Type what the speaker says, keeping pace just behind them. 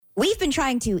We've been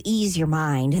trying to ease your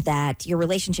mind that your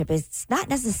relationship is not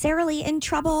necessarily in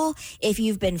trouble if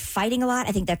you've been fighting a lot.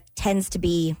 I think that tends to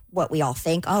be what we all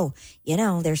think. Oh,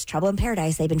 there's trouble in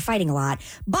paradise. They've been fighting a lot.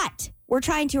 But we're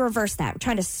trying to reverse that. We're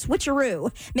trying to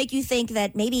switcheroo, make you think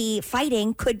that maybe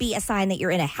fighting could be a sign that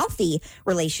you're in a healthy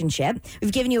relationship.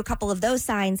 We've given you a couple of those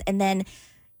signs, and then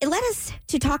it led us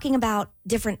to talking about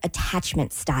different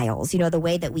attachment styles, the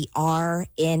way that we are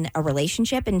in a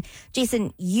relationship. And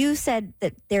Jason, you said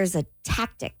that there's a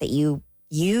tactic that you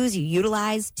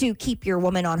utilize to keep your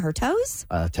woman on her toes.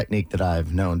 A technique that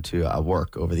I've known to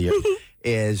work over the years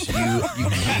is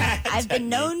I've been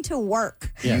known to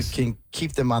work. You can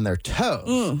keep them on their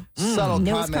toes. Subtle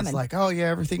comments like, oh, yeah,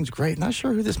 everything's great. Not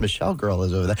sure who this Michelle girl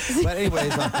is over there. But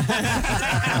anyways,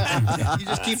 you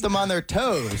just keep them on their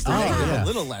toes to make them a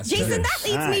little less Jason, that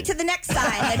leads me to the next sign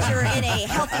that you're in a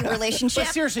healthy relationship.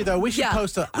 But seriously, though, we should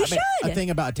post a thing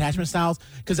about attachment styles,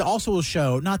 because it also will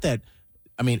show, not that,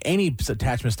 any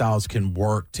attachment styles can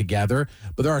work together,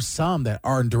 but there are some that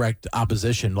are in direct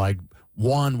opposition, like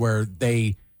one where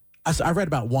I read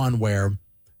about one where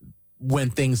when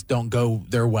things don't go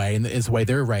their way, and it's the way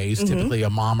they're raised, typically a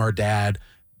mom or a dad,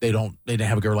 they didn't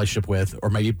have a good relationship with, or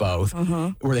maybe both,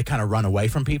 where they kind of run away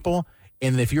from people.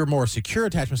 And if you're more secure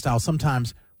attachment style,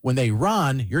 sometimes when they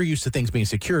run, you're used to things being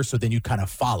secure, so then you kind of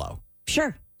follow.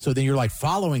 Sure. So then you're like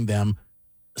following them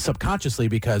subconsciously,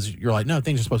 because you're like, no,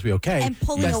 things are supposed to be okay. And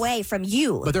pulling away from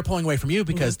you. But they're pulling away from you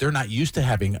because they're not used to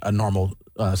having a normal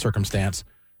circumstance.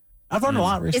 I've learned a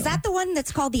lot recently. Is that the one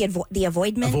that's called the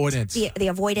avoidment? Avoidance. The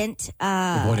avoidant.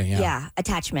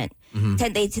 Attachment.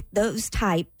 Those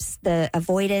types, the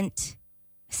avoidant.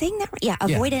 Saying that right? Yeah,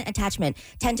 avoidant attachment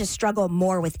tend to struggle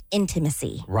more with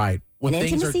intimacy. Right. When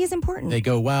intimacy is important. They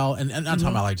go well, and I'm talking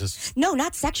about like just... No,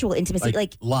 not sexual intimacy.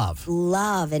 Like love.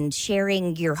 Love and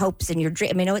sharing your hopes and your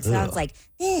dreams. I know it sounds like...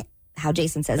 how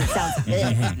Jason says it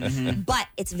sounds... but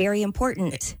it's very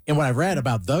important. And what I've read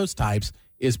about those types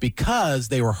is because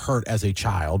they were hurt as a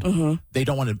child, they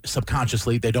don't want to,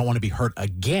 subconsciously, they don't want to be hurt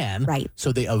again. Right.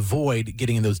 So they avoid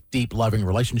getting in those deep, loving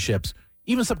relationships,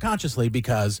 even subconsciously,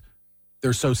 because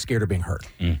they're so scared of being hurt.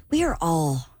 We are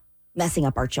all messing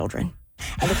up our children.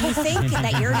 And if you think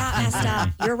that you're not messed up,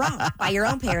 you're wrong by your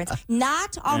own parents,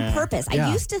 not on purpose.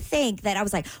 I used to think that I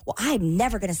was like, well, I'm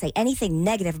never going to say anything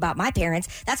negative about my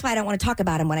parents. That's why I don't want to talk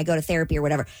about them when I go to therapy or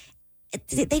whatever.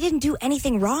 They didn't do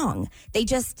anything wrong. They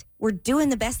just were doing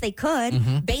the best they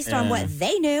could based on what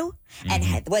they knew and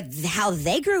how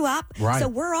they grew up. Right. So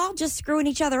we're all just screwing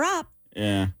each other up.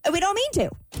 Yeah. We don't mean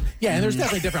to. Yeah, and there's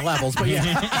definitely different levels, but yeah.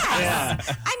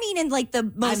 I mean, in like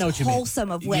the most wholesome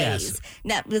of ways. Yes.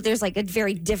 Now, there's like a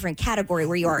very different category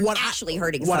where you are actually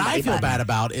hurting somebody. What I feel bad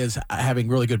about is having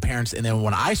really good parents, and then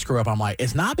when I screw up, I'm like,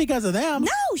 it's not because of them.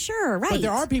 No, sure, right. But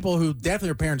there are people who definitely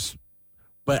are parents,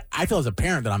 but I feel as a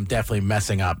parent that I'm definitely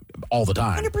messing up all the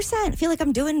time. 100%. I feel like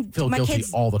I'm doing my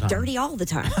kids all the time. dirty all the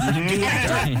time. And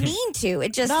I don't mean to.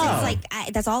 It just it's like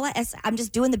that's all. I'm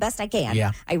just doing the best I can.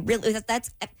 Yeah. I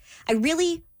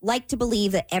really like to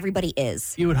believe that everybody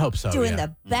is. You would hope so. Doing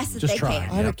the best that they can.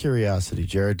 Out of curiosity,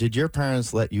 Jared, did your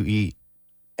parents let you eat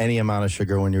any amount of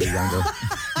sugar when you were younger?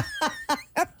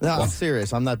 No, I'm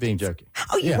serious. I'm not being joking.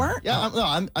 Oh, you weren't? Yeah,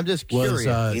 I'm just curious.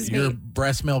 Was your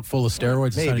breast milk full of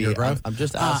steroids instead of your growth? I'm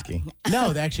just asking.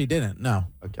 No, they actually didn't. No.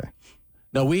 Okay.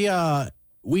 No,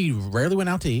 we rarely went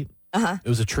out to eat. It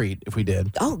was a treat if we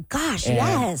did. Oh, gosh, And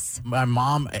yes. My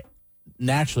mom,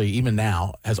 naturally, even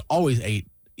now, has always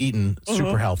eaten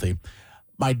super healthy.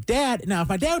 My dad, now, if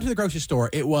my dad went to the grocery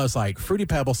store, it was like Fruity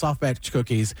Pebbles, soft batch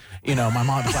cookies. My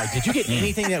mom was like, did you get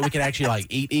anything that we could actually like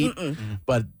eat?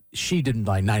 But she didn't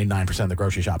like 99% of the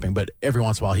grocery shopping, but every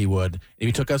once in a while he would. If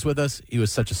he took us with us, he was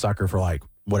such a sucker for like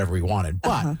whatever we wanted.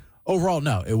 But overall,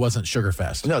 no, it wasn't Sugar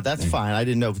Fest. No, that's fine. I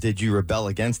didn't know. Did you rebel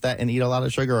against that and eat a lot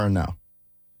of sugar or no?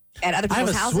 At other people's I have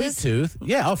a houses? sweet tooth.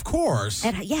 Yeah, of course.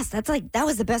 And yes, that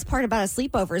was the best part about a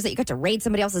sleepover is that you got to raid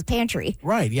somebody else's pantry.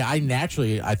 Right. Yeah, I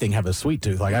naturally, I think, have a sweet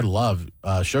tooth. Like, I love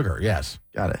sugar, yes.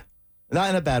 Got it. Not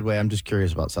in a bad way. I'm just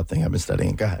curious about something I've been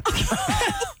studying. Go ahead.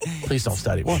 Please don't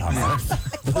study. Please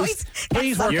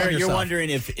work on You're yourself. wondering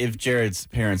if Jared's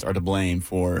parents are to blame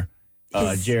for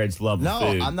Jared's love of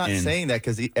food. No, I'm not saying that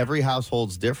because every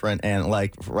household's different. And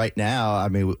like right now, I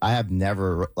mean, I have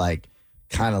never like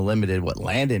kind of limited what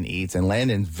Landon eats. And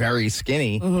Landon's very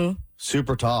skinny,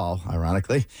 super tall,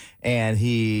 ironically. And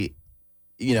he,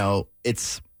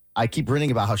 I keep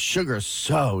reading about how sugar is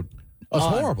so It's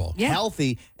horrible.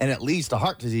 healthy and it leads to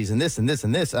heart disease and this and this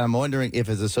and this. And I'm wondering if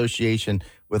it's association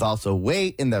with also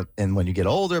weight and when you get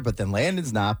older, but then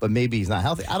Landon's not, but maybe he's not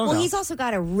healthy. I don't know. Well, he's also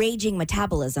got a raging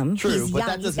metabolism. True, he's but young.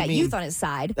 that He's doesn't got mean- youth on his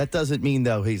side. That doesn't mean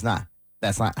though he's not.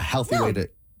 That's not a healthy way to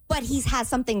But he has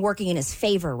something working in his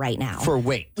favor right now. for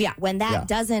weight. Yeah, when that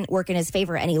doesn't work in his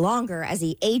favor any longer as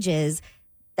he ages,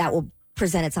 that will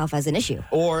present itself as an issue.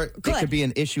 Or it could be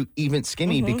an issue even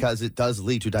skinny because it does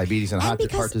lead to diabetes and heart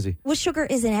disease. Well, sugar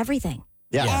is in everything.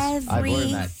 Yeah, I've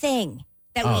learned that. Everything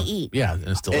that we eat. Yeah, and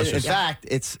it's delicious. In fact,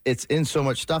 it's in so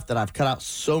much stuff that I've cut out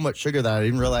so much sugar that I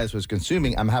didn't realize was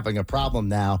consuming. I'm having a problem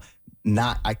now.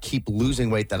 I keep losing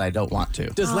weight that I don't want to.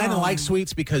 Does Landon like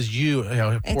sweets because you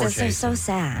know, poor It's just so Jason.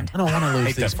 sad. I don't want to lose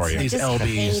hate that for you. these I just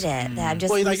hate LBs. it. That I'm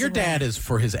just Well, like your losing dad weight. is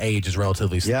for his age is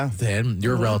relatively thin.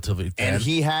 You're relatively thin. And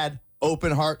he had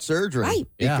open heart surgery. Right.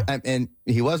 Yeah. And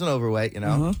he wasn't overweight, you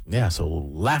know. Yeah, so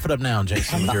laugh it up now,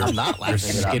 Jason. You're, I'm not you're laughing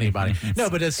it up. skinny body.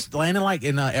 No, but does Landon like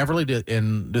in Everly?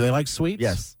 Do they like sweets?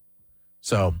 Yes.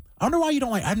 So I wonder why you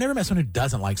don't like. I've never met someone who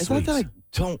doesn't like It's not sweets. that I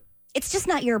don't. It's just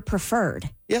not your preferred.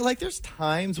 Yeah, like there's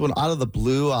times when out of the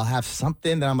blue I'll have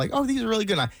something that I'm like, oh, these are really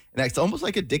good. And it's almost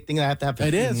like addicting. I have to have.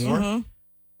 It is. more.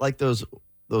 Like those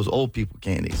old people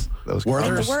candies. Those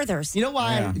Werther's? The Werther's. You know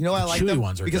why? Yeah. You know why I like Chewy them?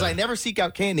 ones are Because good. I never seek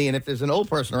out candy, and if there's an old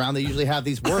person around, they usually have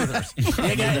these Werther's.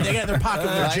 they got it in their pocket.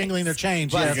 They're Right? jingling their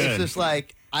change. But Yeah. it's just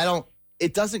like I don't.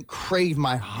 It doesn't crave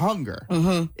my hunger.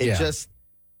 It Yeah. just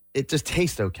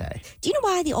tastes okay. Do you know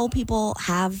why the old people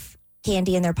have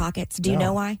candy in their pockets? Do you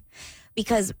know why?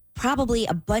 Because probably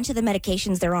a bunch of the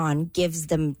medications they're on gives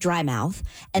them dry mouth,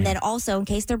 and then also in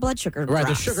case their blood sugar Right,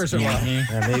 the drops. sugars are low.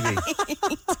 Yeah,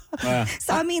 maybe.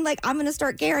 So I mean, like I'm going to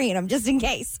start carrying them just in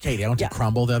case. Katie, I went to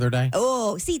Crumble the other day.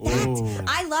 Oh, see that?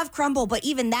 I love crumble, but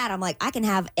even that, I'm like, I can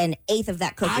have an eighth of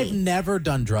that cookie. I've never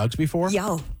done drugs before.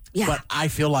 Yo, yeah. But I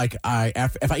feel like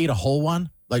if I eat a whole one,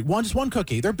 like just one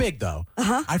cookie, they're big though.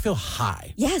 I feel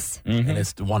high, yes. and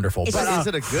it's wonderful. It's but But is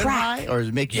it a good crack. high, or does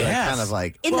it make you like, Yes. kind of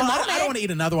like? In well, the I moment, don't want to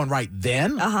eat another one right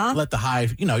then. Let the high,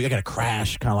 you got to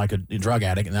crash, kind of like a drug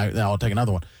addict, and then I'll take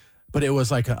another one. But it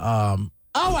was like,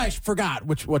 I forgot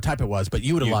what type it was, but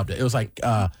you would have loved it. It was like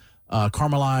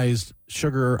caramelized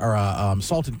sugar or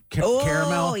salted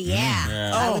caramel. Oh,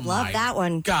 yeah. I would love my that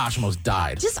one. Gosh, almost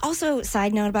died. Just also,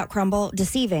 side note about crumble,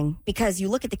 deceiving because you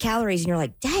look at the calories and you're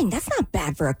like, dang, that's not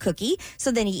bad for a cookie.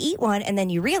 So then you eat one and then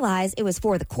you realize it was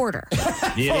for the quarter.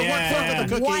 Yeah.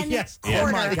 cookie, One yes. quarter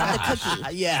Oh my of the gosh.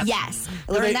 cookie. Yes. Yes.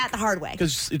 I learned that the hard way.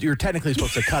 Because you're technically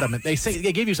supposed to cut them. They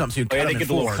give you something so you cut Yeah, them they in get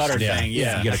the little fours. cutter thing.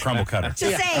 Yeah. You get a crumble cutter.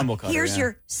 Just say, crumble cutter, here's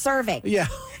your serving. Yeah.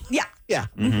 Yeah. Yeah.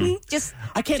 Just,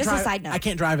 I can't just drive. a side note. I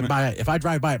can't drive it by it. If I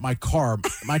drive by it, my car,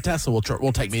 my Tesla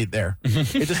will take me there. It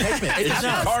just takes me. It It's just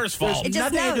your knows. car's fault. There's It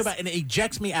just nothing I can do knows. about it, and it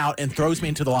ejects me out and throws me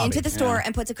into the lobby. into the store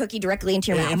and puts a cookie directly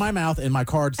into your mouth. in my mouth, and my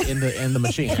card's in the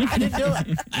machine. I didn't do it. I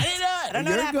didn't do it. I don't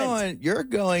know what happened. You're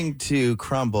going to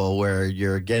Crumble where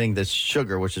you're getting this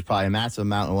sugar, which is probably a massive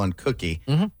amount in one cookie.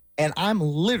 And I'm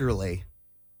literally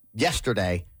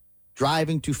yesterday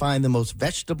driving to find the most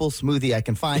vegetable smoothie I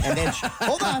can find, and then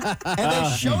hold on, and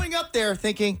then showing up there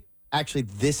thinking, actually,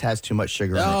 this has too much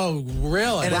sugar in it. Oh,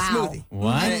 really? And Wow. a smoothie.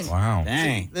 What? And it- Wow.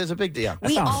 Dang. There's a big deal.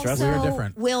 We sounds also stressful. We're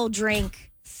different. will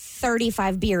drink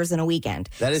 35 beers in a weekend.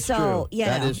 That is so, true. you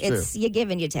That know, is true. it's you give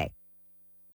and you take.